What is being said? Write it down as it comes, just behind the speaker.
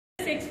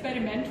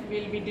experiment,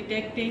 we'll be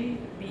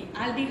detecting the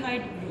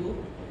aldehyde group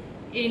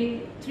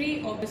in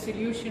 3 of the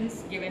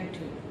solutions given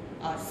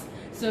to us.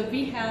 So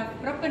we have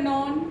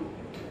propanone,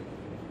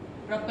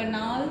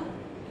 propanol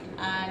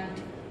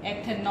and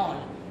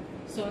ethanol.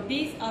 So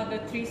these are the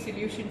 3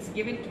 solutions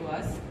given to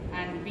us,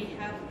 and we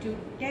have to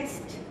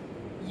test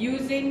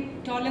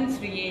using Tollen's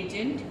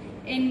reagent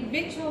in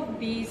which of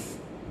these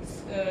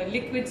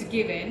liquids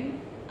given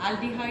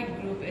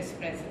aldehyde group is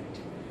present.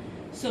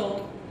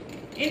 So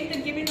in the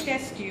given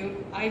test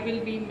tube, I will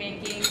be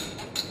making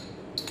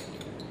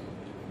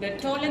the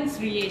Tollen's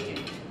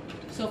reagent.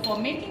 So for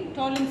making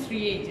Tollen's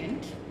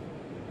reagent,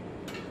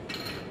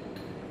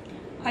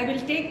 I will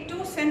take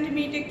 2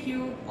 centimeter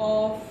cube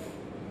of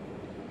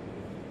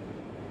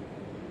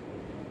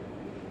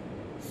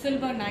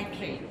silver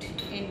nitrate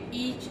in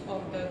each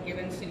of the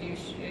given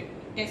solution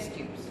test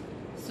tubes.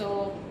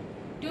 So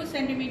 2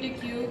 centimeter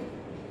cube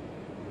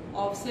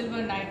of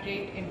silver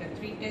nitrate in the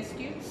 3 test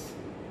tubes,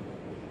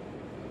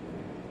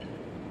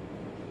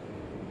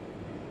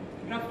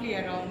 roughly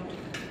around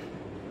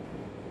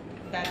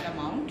that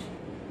amount,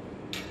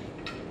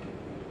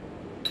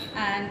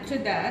 and to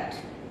that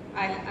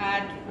I'll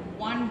add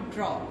 1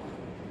 drop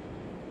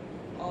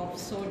of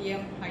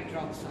sodium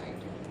hydroxide.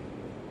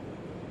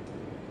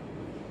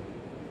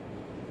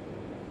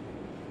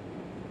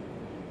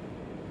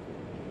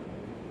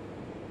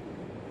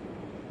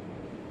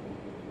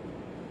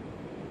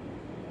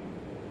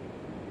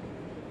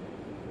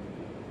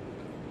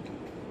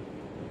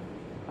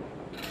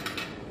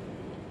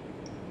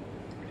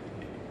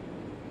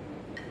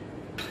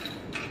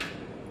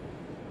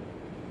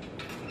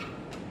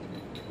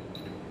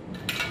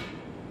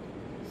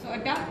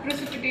 A dark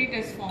precipitate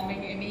is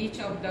forming in each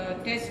of the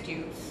test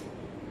tubes.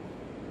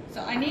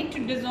 So I need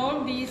to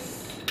dissolve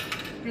these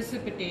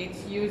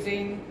precipitates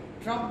using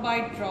drop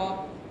by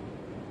drop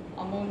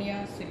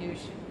ammonia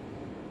solution.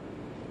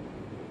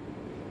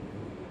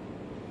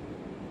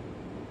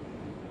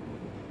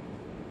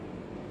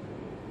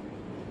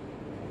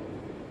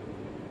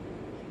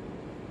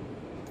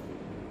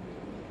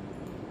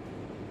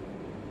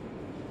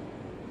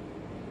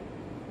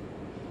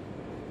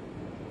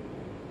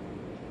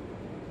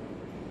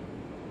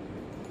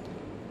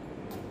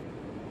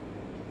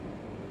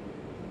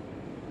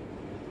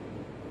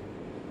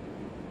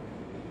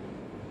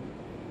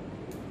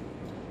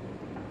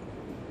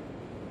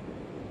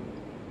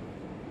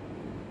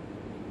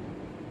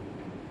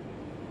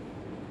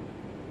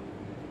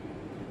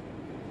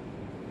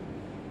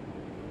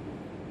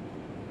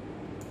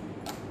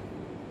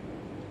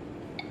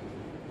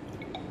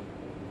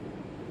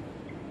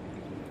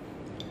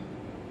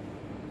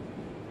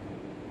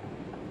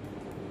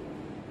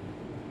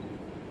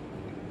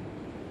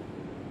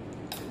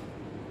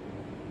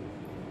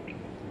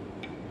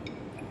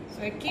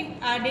 So I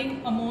keep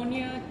adding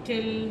ammonia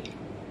till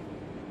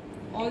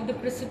all the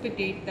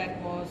precipitate that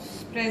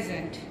was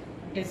present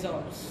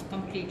dissolves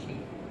completely.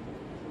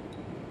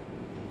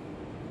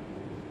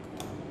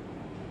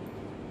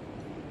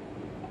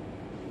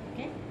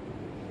 Okay,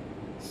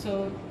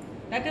 so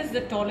that is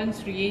the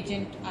Tollen's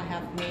reagent I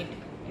have made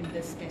in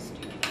this test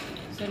tube.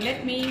 So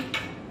let me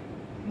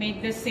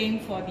make the same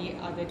for the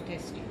other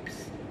test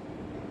tubes.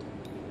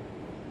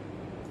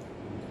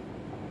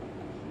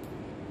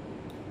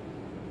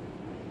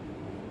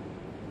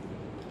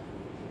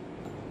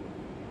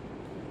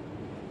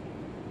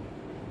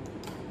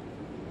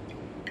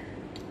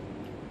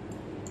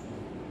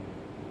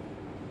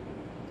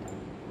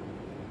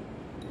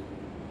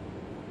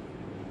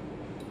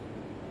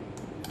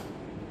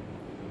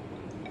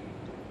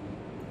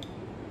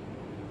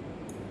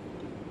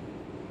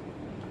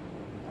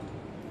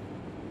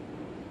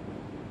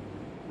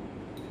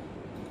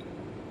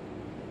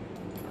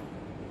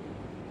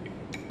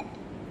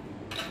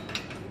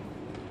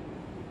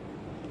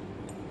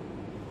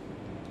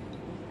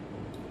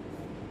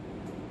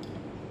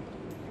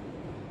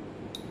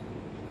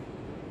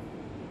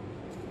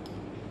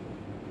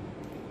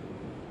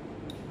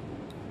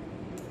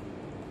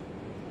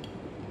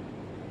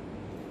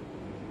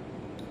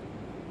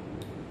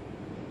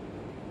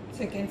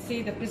 So you can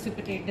see the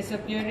precipitate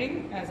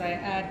disappearing as I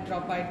add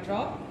drop by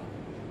drop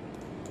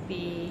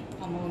the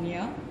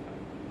ammonia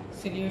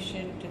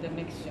solution to the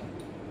mixture.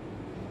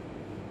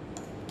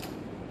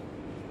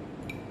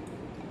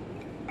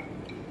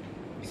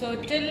 So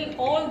till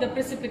all the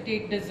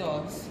precipitate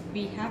dissolves,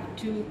 we have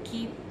to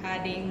keep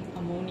adding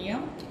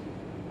ammonia,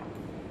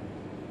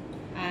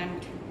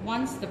 and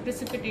once the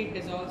precipitate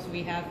dissolves,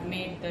 we have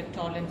made the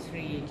Tollen's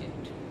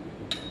reagent.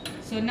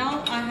 So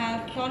now I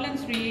have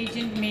Tollen's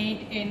reagent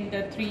made in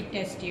the 3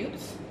 test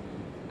tubes,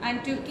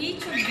 and to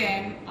each of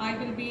them I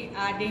will be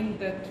adding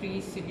the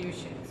 3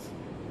 solutions.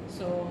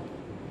 So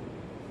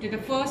to the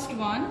first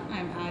one I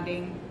am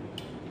adding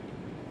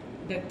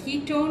the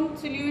ketone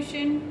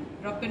solution,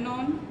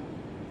 propanone,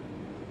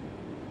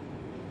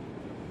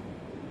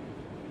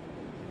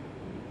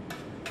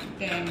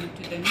 then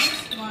to the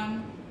next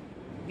one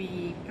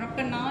the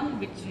propanol,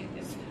 which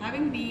is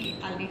having the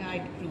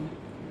aldehyde group,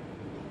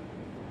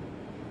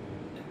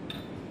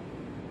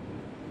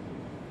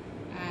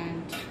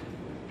 and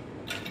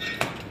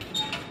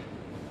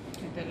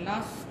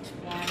last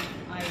one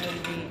I will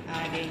be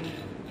adding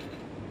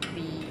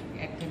the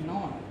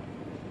ethanol.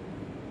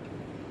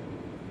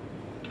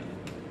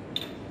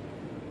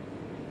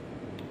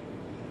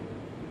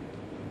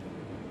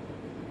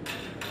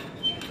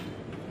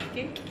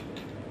 Okay,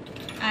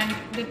 and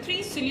the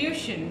three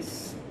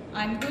solutions,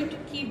 I'm going to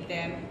keep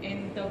them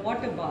in the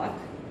water bath,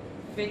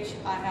 which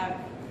I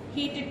have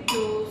heated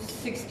to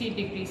 60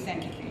 degrees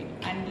centigrade,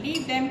 and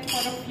leave them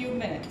for a few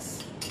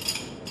minutes.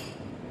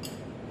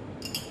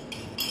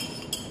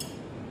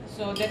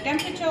 So the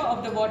temperature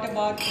of the water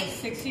bath is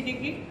 60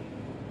 degrees,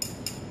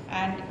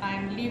 and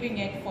I'm leaving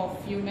it for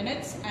a few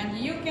minutes, and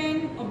you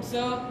can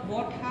observe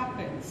what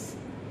happens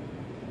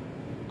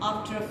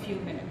after a few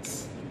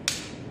minutes.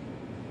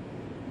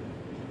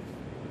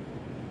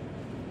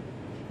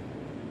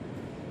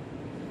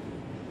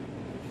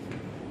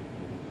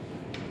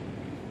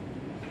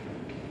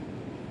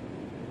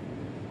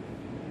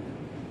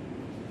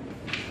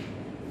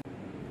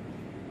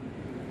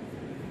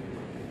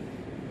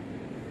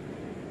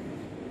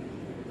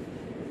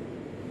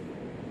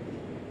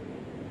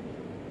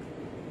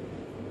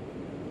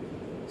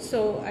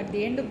 So at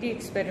the end of the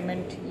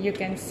experiment, you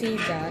can see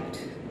that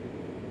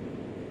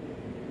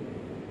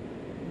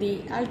the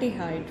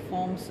aldehyde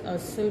forms a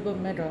silver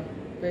mirror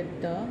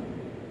with the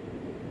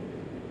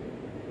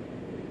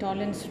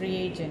Tollen's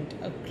reagent.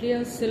 A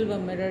clear silver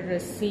mirror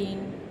is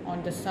seen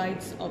on the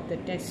sides of the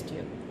test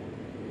tube,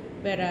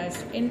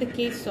 whereas in the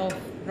case of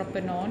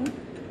propanol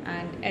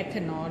and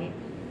ethanol,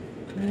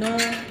 no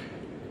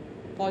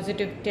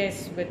positive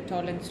test with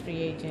Tollen's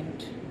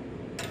reagent.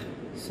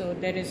 So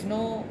there is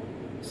no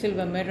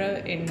silver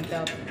mirror in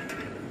the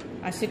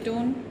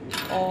acetone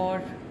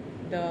or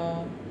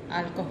the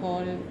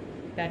alcohol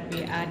that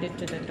we added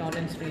to the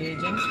Tollen's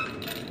reagent.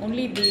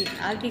 Only the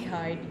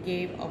aldehyde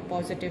gave a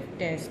positive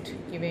test,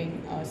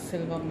 giving a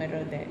silver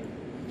mirror there.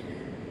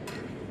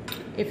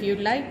 If you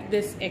like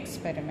this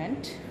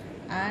experiment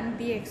and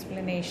the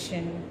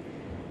explanation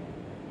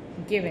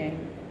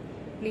given,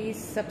 please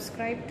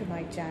subscribe to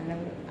my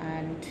channel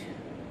and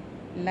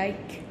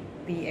like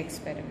the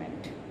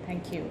experiment.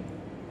 Thank you.